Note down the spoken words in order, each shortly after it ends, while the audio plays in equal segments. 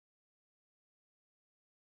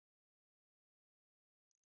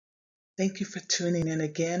Thank you for tuning in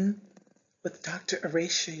again with Dr.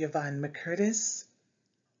 Oracia Yvonne McCurtis.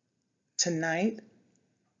 Tonight,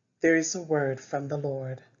 there is a word from the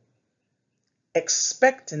Lord.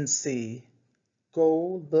 Expectancy,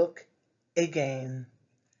 go look again.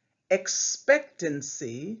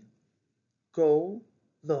 Expectancy, go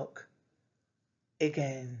look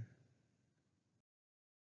again.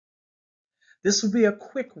 This will be a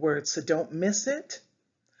quick word, so don't miss it.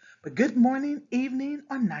 But good morning, evening,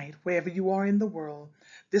 or night, wherever you are in the world.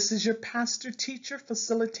 This is your pastor, teacher,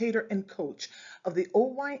 facilitator, and coach of the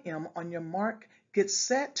OYM On Your Mark, Get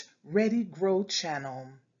Set, Ready, Grow channel.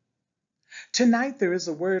 Tonight there is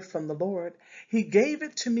a word from the Lord. He gave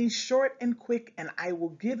it to me short and quick, and I will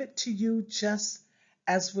give it to you just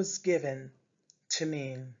as was given to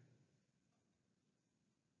me.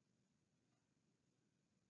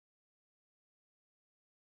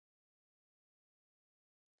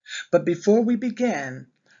 But before we begin,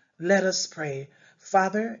 let us pray.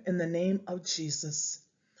 Father, in the name of Jesus,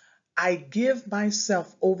 I give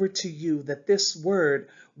myself over to you that this word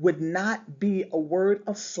would not be a word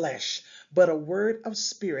of flesh, but a word of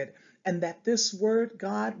spirit, and that this word,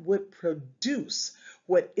 God, would produce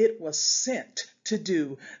what it was sent to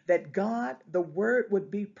do, that God, the word would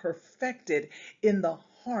be perfected in the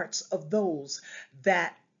hearts of those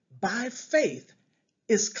that by faith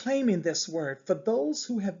is claiming this word. For those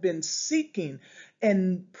who have been seeking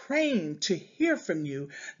and praying to hear from you,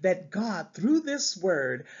 that God, through this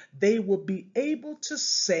word, they will be able to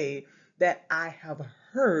say that I have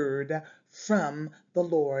heard from the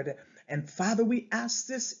Lord. And Father, we ask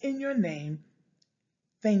this in your name.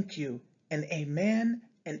 Thank you, and amen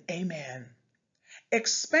and amen.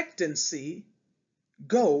 Expectancy,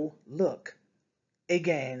 go look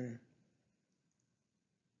again.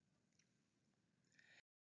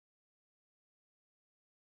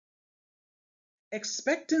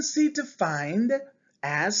 Expectancy defined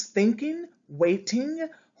as thinking, waiting,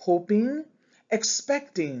 hoping,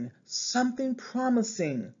 expecting something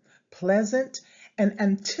promising, pleasant, and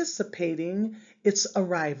anticipating its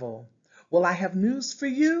arrival. Well, I have news for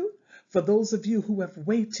you. For those of you who have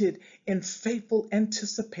waited in faithful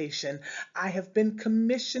anticipation, I have been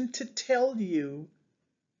commissioned to tell you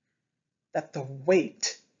that the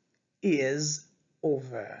wait is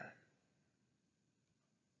over.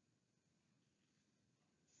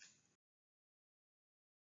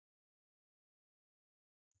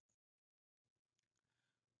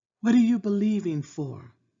 What are you believing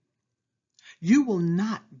for? You will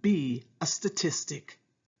not be a statistic.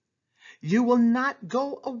 You will not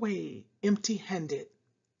go away empty-handed.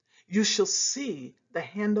 You shall see the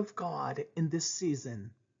hand of God in this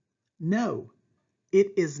season. No,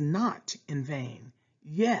 it is not in vain.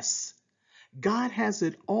 Yes, God has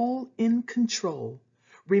it all in control.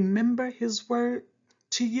 Remember his word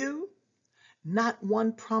to you. Not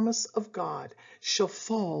one promise of God shall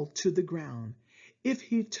fall to the ground. If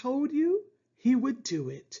he told you, he would do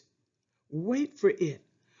it. Wait for it,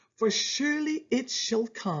 for surely it shall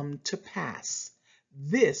come to pass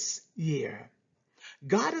this year.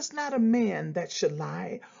 God is not a man that shall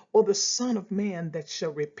lie, or the son of man that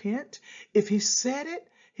shall repent. If he said it,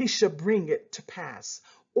 he shall bring it to pass.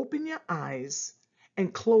 Open your eyes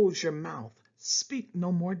and close your mouth. Speak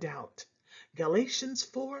no more doubt. Galatians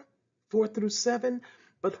 4 through 7.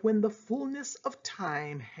 But when the fullness of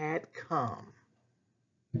time had come,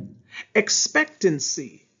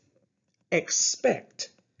 expectancy, expect,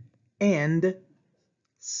 and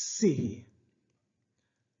see.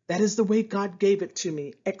 That is the way God gave it to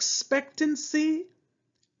me. Expectancy,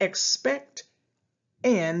 expect,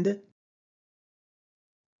 and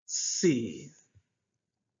see.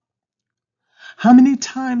 How many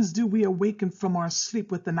times do we awaken from our sleep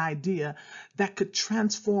with an idea that could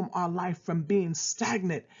transform our life from being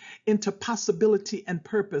stagnant into possibility and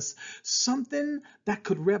purpose, something that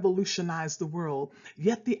could revolutionize the world,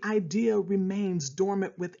 yet the idea remains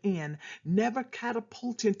dormant within, never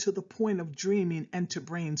catapulting to the point of dreaming and to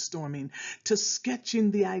brainstorming, to sketching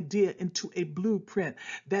the idea into a blueprint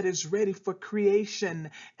that is ready for creation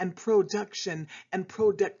and production and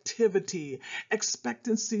productivity.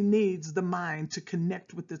 Expectancy needs the mind to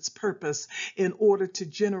connect with its purpose in order to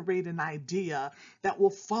generate an idea that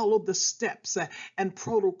will follow the steps and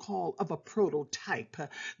protocol of a prototype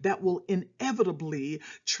that will inevitably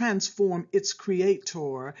transform its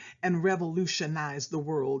creator and revolutionize the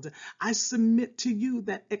world. I submit to you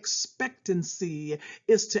that expectancy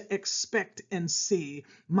is to expect and see.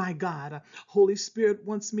 My God, Holy Spirit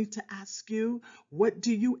wants me to ask you, what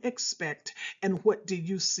do you expect and what do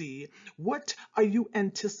you see? What are you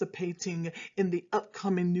anticipating in the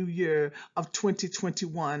upcoming new year of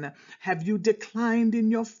 2021? Have you declined in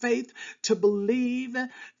your faith to believe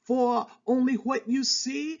for only what you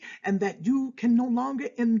see, and that you can no longer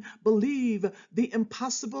believe the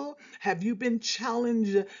impossible? Have you been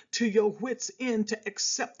challenged to your wits' end to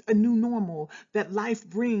accept a new normal that life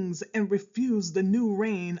brings and refuse the new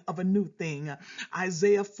reign of a new thing?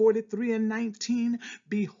 Isaiah 43:19,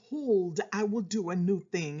 behold, I will do a new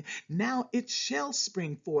thing. Now it shall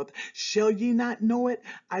spring forth. Shall ye not know it?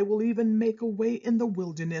 I will even make a way in the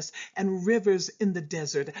wilderness and rivers in the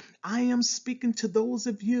desert. I am speaking to those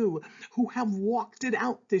of you who have walked it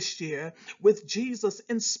out this year with Jesus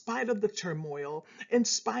in spite of the turmoil, in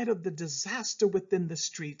spite of the disaster within the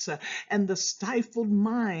streets, and the stifled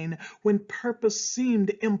mind when purpose seemed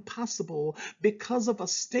impossible because of a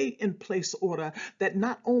stay-in-place order that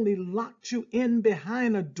not only locked you in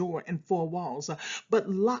behind a door and four walls, but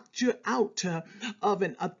locked you out of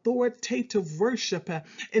an authoritative worship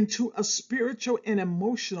into a spiritual and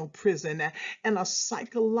emotional prison and a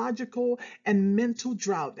psychological and mental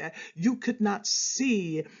drought. You could not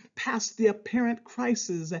see past the apparent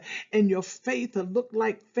crisis, and your faith looked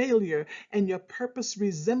like failure, and your purpose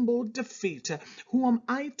resembled defeat. Who am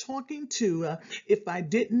I talking to? If I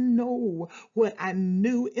didn't know what I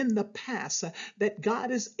knew in the past, that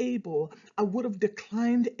God is able, I would have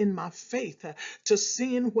declined in my faith to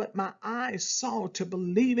seeing what my eyes saw, to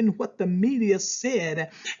believing what the media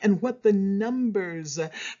said and what the numbers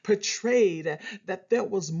portrayed, that there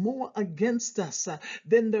was more against us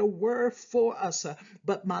than there were for us.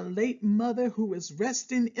 But my late mother, who is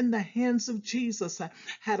resting in the hands of Jesus,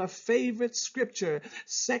 had a favorite scripture,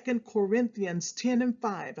 2 Corinthians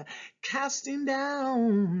 10:5, casting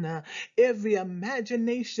down every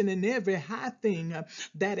imagination and every high thing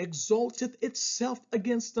that exalteth itself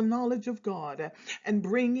against the knowledge of God, and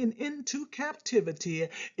bringing into captivity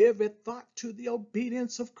every thought to the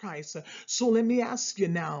obedience of Christ. So let me ask you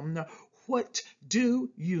now, what do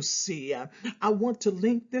you see? I want to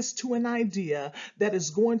link this to an idea that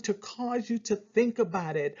is going to cause you to think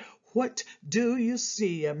about it. What do you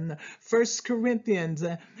see? 1 Corinthians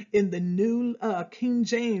in the New King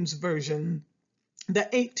James Version, the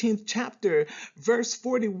 18th chapter, verse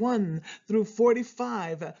 41 through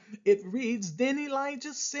 45, it reads, Then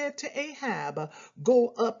Elijah said to Ahab, Go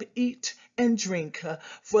up, eat and drink,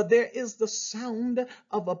 for there is the sound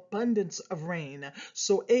of abundance of rain.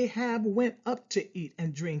 So Ahab went up to eat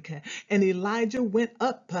and drink, and Elijah went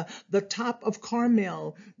up the top of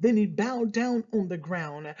Carmel. Then he bowed down on the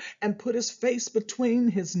ground and put his face between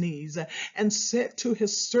his knees and said to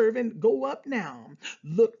his servant, Go up now,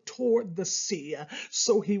 look toward the sea.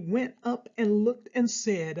 So he went up and looked and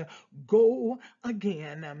said, Go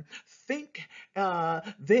again. Think,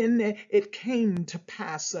 then it came to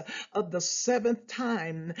pass of the seventh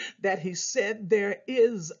time that he said, There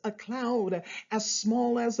is a cloud as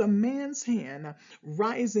small as a man's hand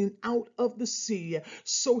rising out of the sea.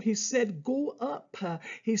 So he said, Go up.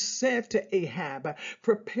 He said to Ahab,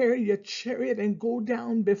 Prepare your chariot and go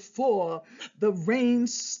down before the rain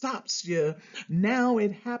stops you. Now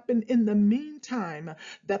it happened in the meantime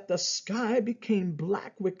that the sky became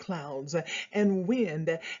black with clouds and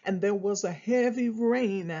wind, and there was a heavy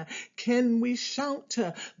rain. Can we shout,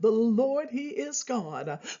 The Lord, He is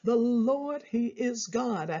God. The Lord, He is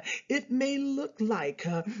God. It may look like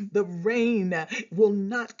the rain will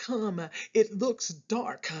not come. It looks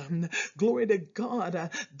dark. Glory to God.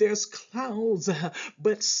 There's clouds,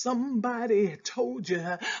 but somebody told you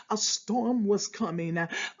a storm was coming.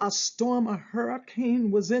 A storm, a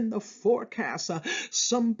hurricane was in the forecast.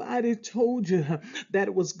 Somebody told you that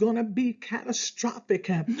it was going to be catastrophic,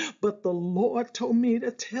 but the Lord told me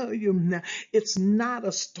to tell you it's not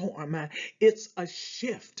a storm, it's a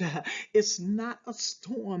shift. It's not a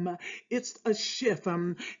storm, it's a shift.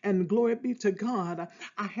 And glory be to God,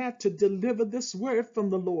 I had to deliver this word from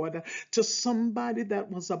the Lord to somebody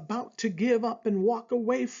that was about to give up and walk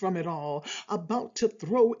away from it all, about to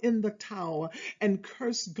throw in the towel and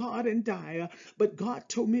curse God and die. But God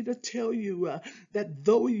told me to tell you that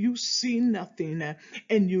though you see nothing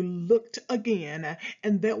and you looked again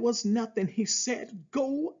and there was nothing, He said,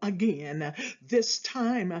 Go again. This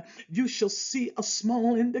time you shall see a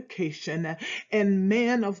small indication. And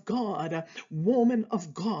man of God, woman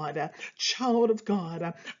of God, child of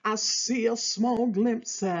God, I see a small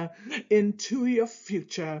glimpse into your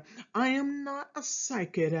future. I am not a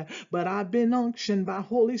psychic, but I've been unctioned by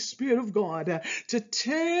Holy Spirit of God to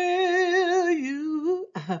tell you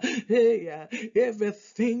Hey,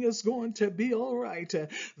 everything is going to be all right.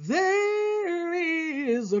 There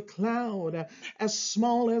is a cloud as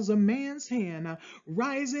small as a man's hand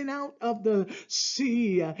rising out of the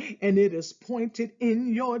sea, and it is pointed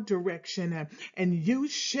in your direction, and you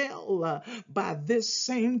shall, by this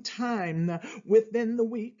same time within the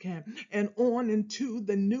week and on into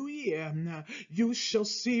the new year, you shall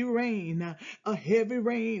see rain, a heavy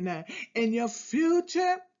rain, and your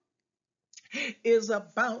future is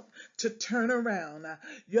about to turn around.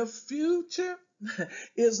 Your future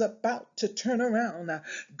is about to turn around.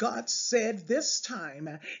 God said this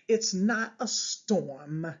time it's not a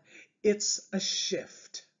storm, it's a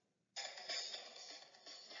shift.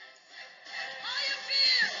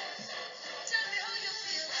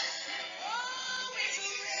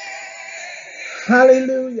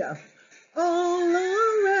 Hallelujah. All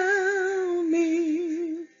around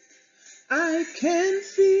me, I can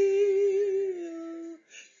feel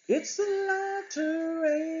it's a latter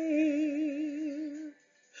rain.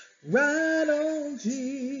 Right on,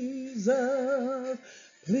 Jesus.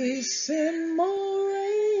 Please send more rain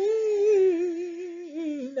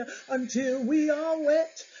until we are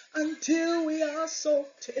wet, until we are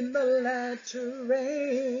soaked in the latter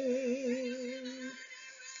rain.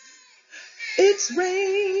 It's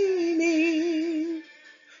raining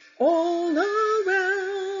all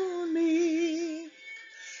around me.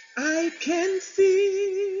 I can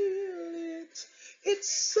feel it.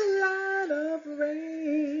 It's a lot of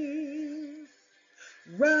rain.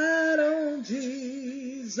 Right on,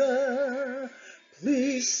 Jesus.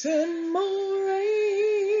 Please send more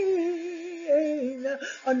rain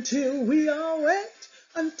until we are wet,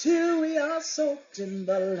 until we are soaked in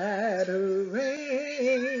the latter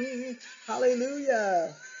rain.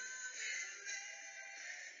 Hallelujah.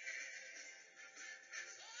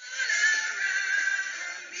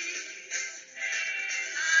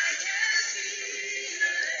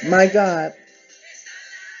 My God.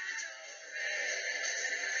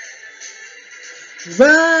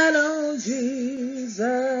 Right on,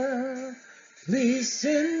 Jesus. Please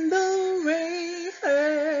send the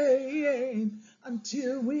rain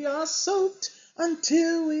until we are soaked,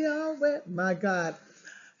 until we are wet. My God.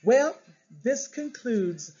 Well, this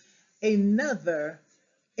concludes another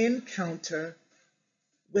encounter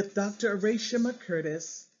with Dr. Oracia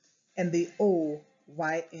McCurtis and the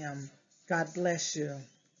OYM. God bless you.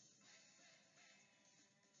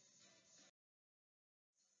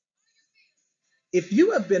 If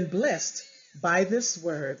you have been blessed by this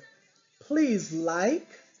word, please like,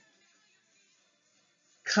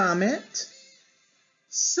 comment,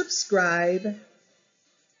 subscribe,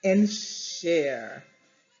 and share.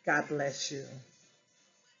 God bless you.